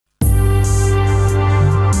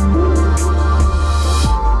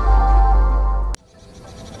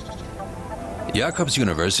Jakobs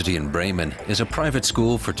University in Bremen is a private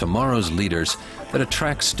school for tomorrow's leaders that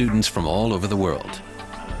attracts students from all over the world.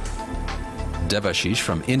 Devashish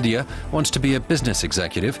from India wants to be a business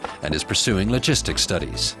executive and is pursuing logistics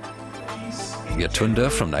studies. Yatunda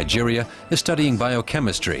from Nigeria is studying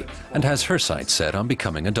biochemistry and has her sights set on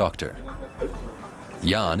becoming a doctor.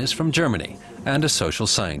 Jan is from Germany and a social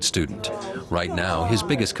science student. Right now, his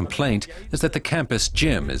biggest complaint is that the campus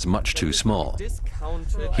gym is much too small.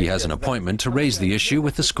 He has an appointment to raise the issue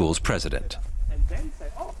with the school's president.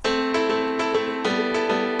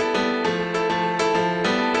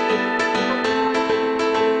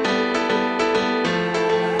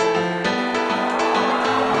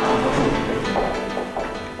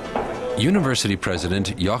 University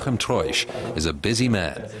President Joachim Treusch is a busy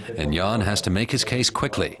man, and Jan has to make his case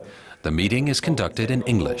quickly. The meeting is conducted in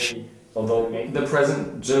English. Although the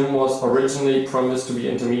present gym was originally promised to be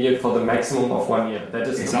intermediate for the maximum of 1 year. That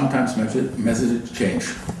is sometimes methods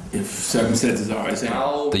change if circumstances are as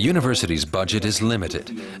The university's budget is limited,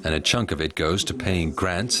 and a chunk of it goes to paying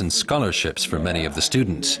grants and scholarships for many of the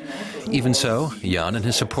students. Even so, Jan and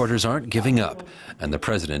his supporters aren't giving up, and the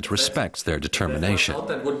president respects their determination.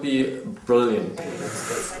 That would be brilliant.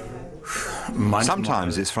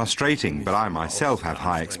 Sometimes it's frustrating, but I myself have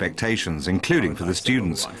high expectations, including for the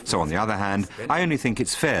students. So on the other hand, I only think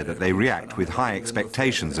it's fair that they react with high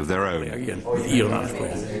expectations of their own.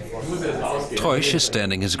 Treusch is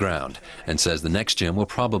standing his ground and says the next gym will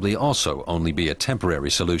probably also only be a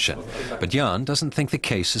temporary solution. But Jan doesn't think the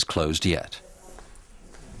case is closed yet.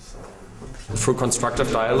 Through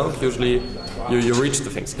constructive dialogue, usually you reach the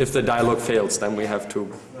things. If the dialogue fails, then we have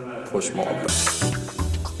to push more.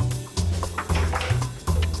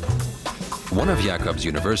 One of Jakobs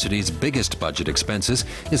University's biggest budget expenses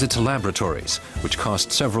is its laboratories, which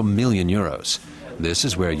cost several million euros. This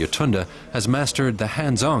is where Yatunda has mastered the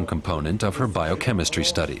hands-on component of her biochemistry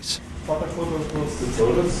studies.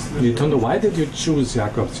 Yatunda, why did you choose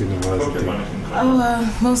Jakobs University?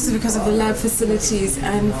 Mostly because of the lab facilities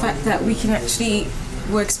and the fact that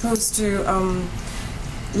we're exposed to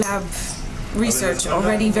lab research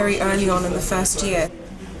already very early on in the first year.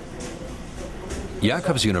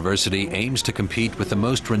 Jakobs University aims to compete with the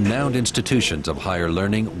most renowned institutions of higher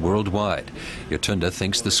learning worldwide. Yatunda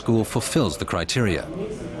thinks the school fulfills the criteria.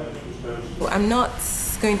 I'm not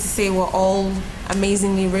going to say we're all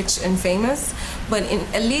amazingly rich and famous, but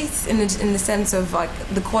at least in the sense of like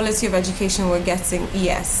the quality of education we're getting,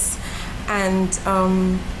 yes. And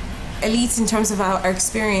at least in terms of our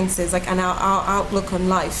experiences, like, and our outlook on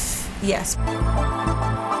life, yes.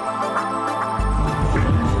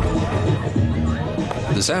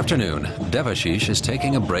 This afternoon, Devashish is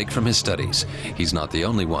taking a break from his studies. He's not the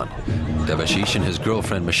only one. Devashish and his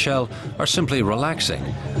girlfriend Michelle are simply relaxing,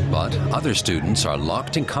 but other students are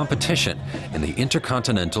locked in competition in the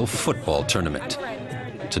Intercontinental Football Tournament.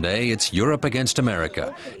 Today, it's Europe against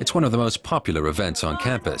America. It's one of the most popular events on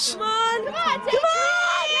campus.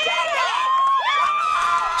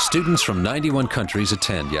 Students from 91 countries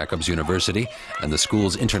attend Jakobs University, and the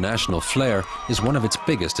school's international flair is one of its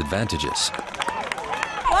biggest advantages.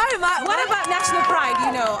 What about national pride?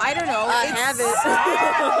 You know, I don't know. I have it.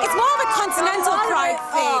 It's more of a continental pride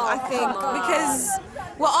thing, I think, because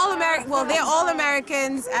we're all Well, they're all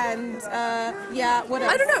Americans, and yeah,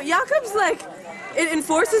 whatever. I don't know. Jakobs, like, it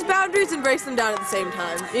enforces boundaries and breaks them down at the same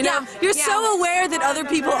time. You know, you're so aware that other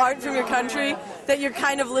people aren't from your country that you're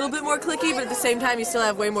kind of a little bit more cliquey, but at the same time, you still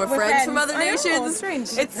have way more friends from other nations.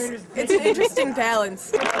 It's an interesting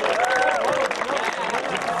balance.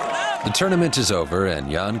 The tournament is over, and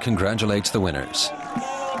Jan congratulates the winners.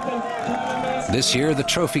 This year, the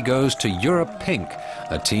trophy goes to Europe Pink,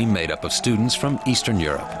 a team made up of students from Eastern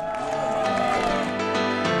Europe.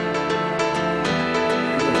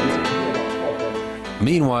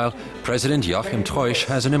 Meanwhile, President Joachim Treusch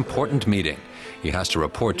has an important meeting. He has to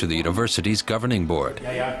report to the university's governing board.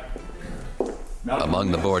 Among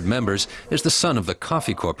the board members is the son of the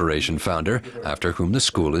Coffee Corporation founder, after whom the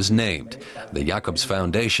school is named. The Jakobs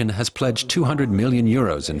Foundation has pledged 200 million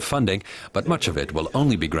euros in funding, but much of it will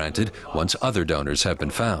only be granted once other donors have been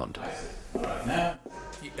found.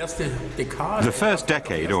 The first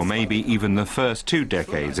decade, or maybe even the first 2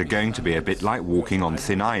 decades, are going to be a bit like walking on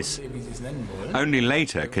thin ice. Only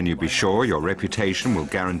later can you be sure your reputation will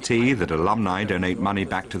guarantee that alumni donate money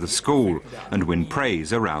back to the school and win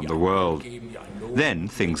praise around the world. Then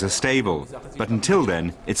things are stable, but until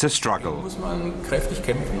then it's a struggle.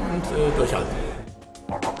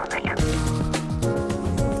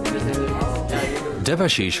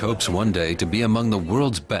 Devashish hopes one day to be among the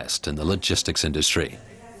world's best in the logistics industry.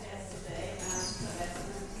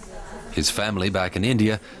 His family back in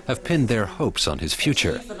India have pinned their hopes on his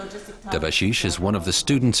future. Devashish is one of the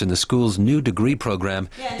students in the school's new degree program,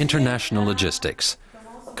 International Logistics.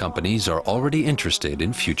 Companies are already interested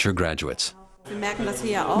in future graduates.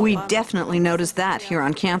 We definitely notice that here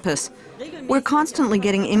on campus. We're constantly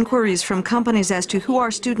getting inquiries from companies as to who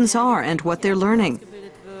our students are and what they're learning,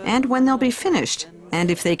 and when they'll be finished,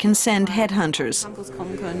 and if they can send headhunters.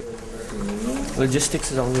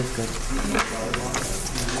 Logistics is always good.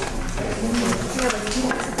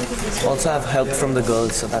 Also have help from the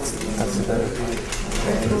girls, so that's better.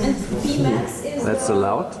 That's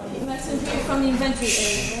allowed.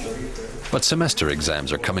 But semester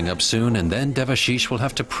exams are coming up soon, and then Devashish will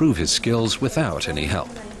have to prove his skills without any help.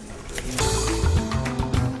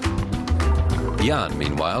 Jan,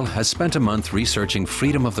 meanwhile, has spent a month researching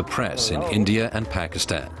freedom of the press in India and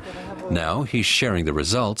Pakistan. Now he's sharing the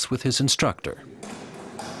results with his instructor.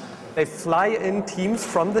 They fly in teams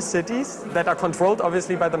from the cities that are controlled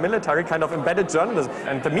obviously by the military, kind of embedded journalism.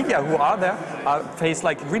 And the media who are there face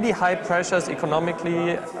like really high pressures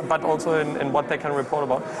economically, but also in what they can report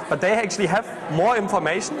about. But they actually have more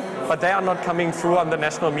information, but they are not coming through on the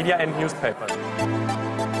national media and newspapers.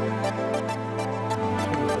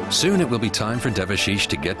 Soon it will be time for Devashish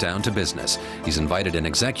to get down to business. He's invited an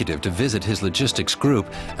executive to visit his logistics group,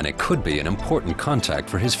 and it could be an important contact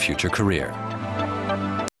for his future career.